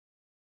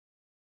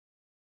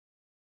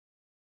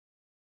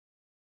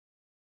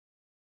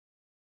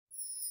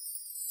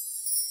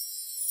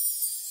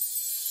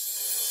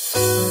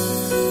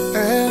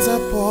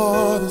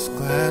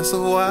glass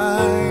of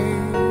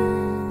wine.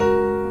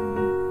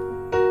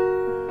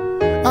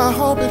 I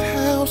hope it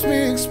helps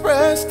me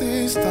express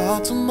these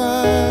thoughts of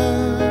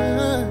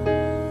mine.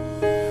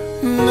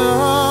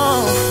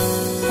 No,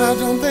 I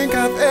don't think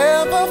I've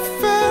ever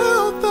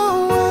felt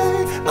the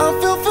way I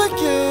feel for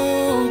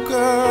you,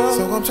 girl.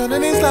 So I'm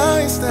turning these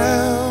lights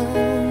down,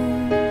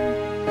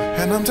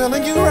 and I'm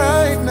telling you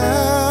right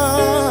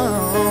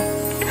now,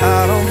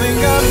 I don't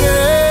think I've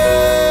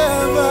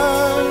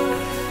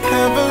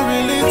ever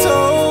really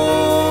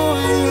told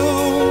you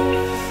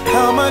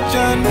how much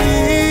I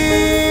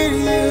need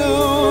you.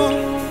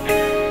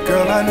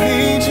 Girl, I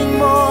need you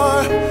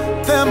more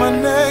than my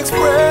next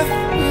breath.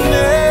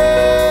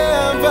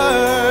 Never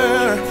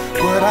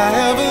would I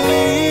ever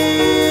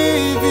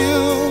leave you,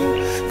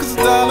 'cause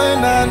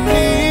darling, I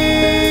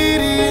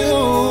need you.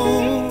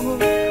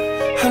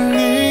 I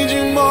need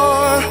you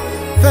more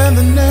than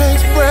the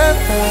next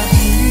breath I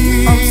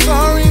need. I'm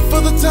sorry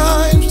for the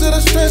times that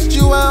I stressed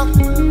you out,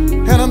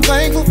 and I'm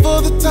thankful for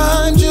the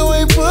times you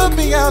ain't put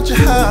me out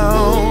your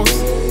house.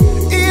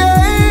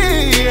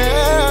 Yeah.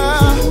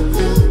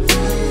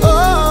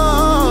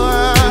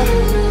 Oh,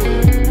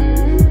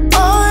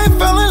 I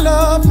fell in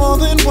love more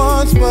than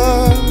once,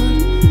 but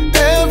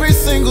every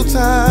single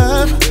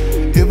time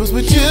it was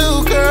with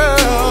you, girl.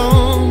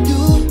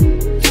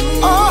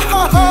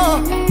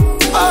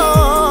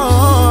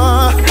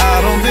 I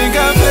don't think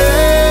I've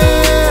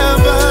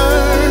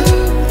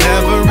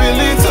ever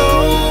really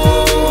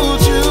told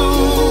you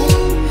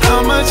how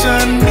much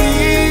I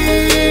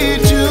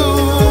need you.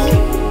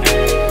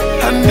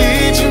 I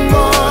need you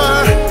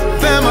more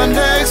than my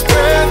next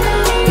breath.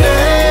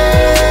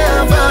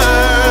 Never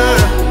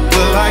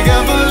will I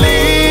ever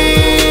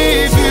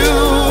leave you,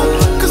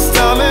 'cause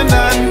darling,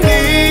 I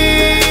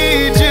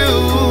need you.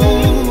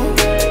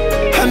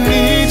 I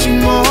need you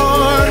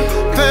more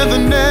than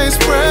the next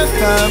breath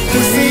I breathe.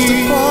 This is the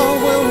part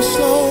where we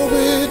slow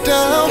it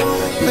down.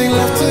 Make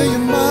love to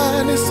your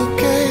mind, it's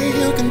okay,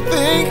 you can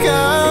think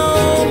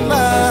out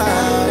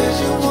loud as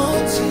you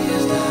want to.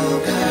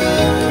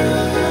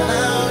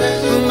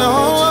 No,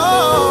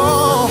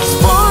 it's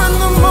 4 in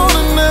the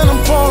morning and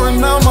I'm pouring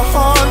out my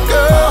heart,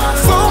 girl.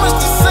 So much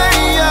to say,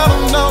 I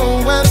don't know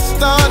where to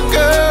start,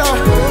 girl.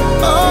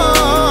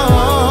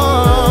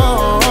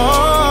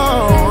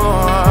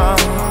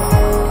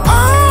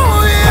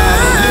 Oh yeah. I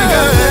don't think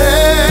I've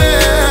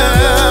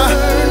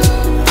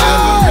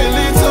ever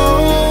really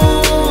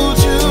told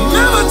you.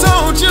 Never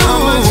told you how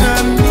much I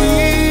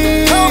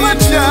need. How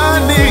much I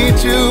need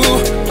you.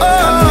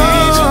 I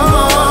need you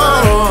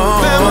more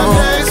than my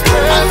next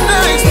breath.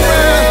 Next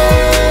breath.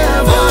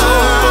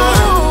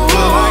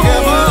 Will I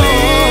ever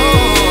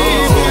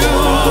leave you?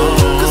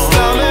 'Cause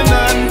darling,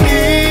 I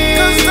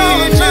need you.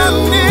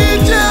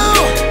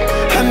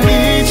 I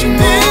need you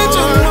more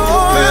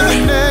than the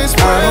next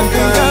breath. I don't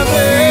think I've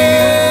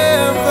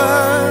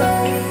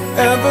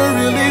ever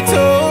really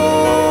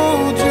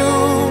told you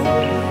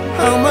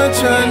how much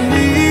I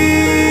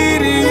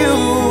need you.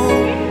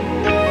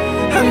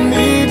 I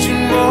need you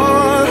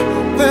more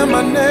than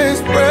my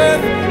next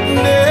breath.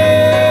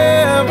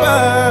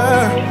 Never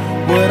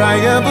would I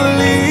ever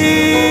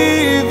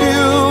leave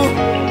you,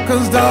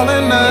 'cause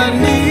darling, I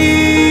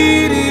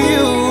need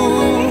you.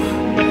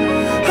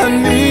 I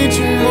need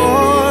you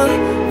more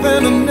than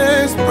the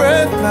next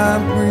breath I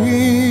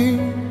breathe.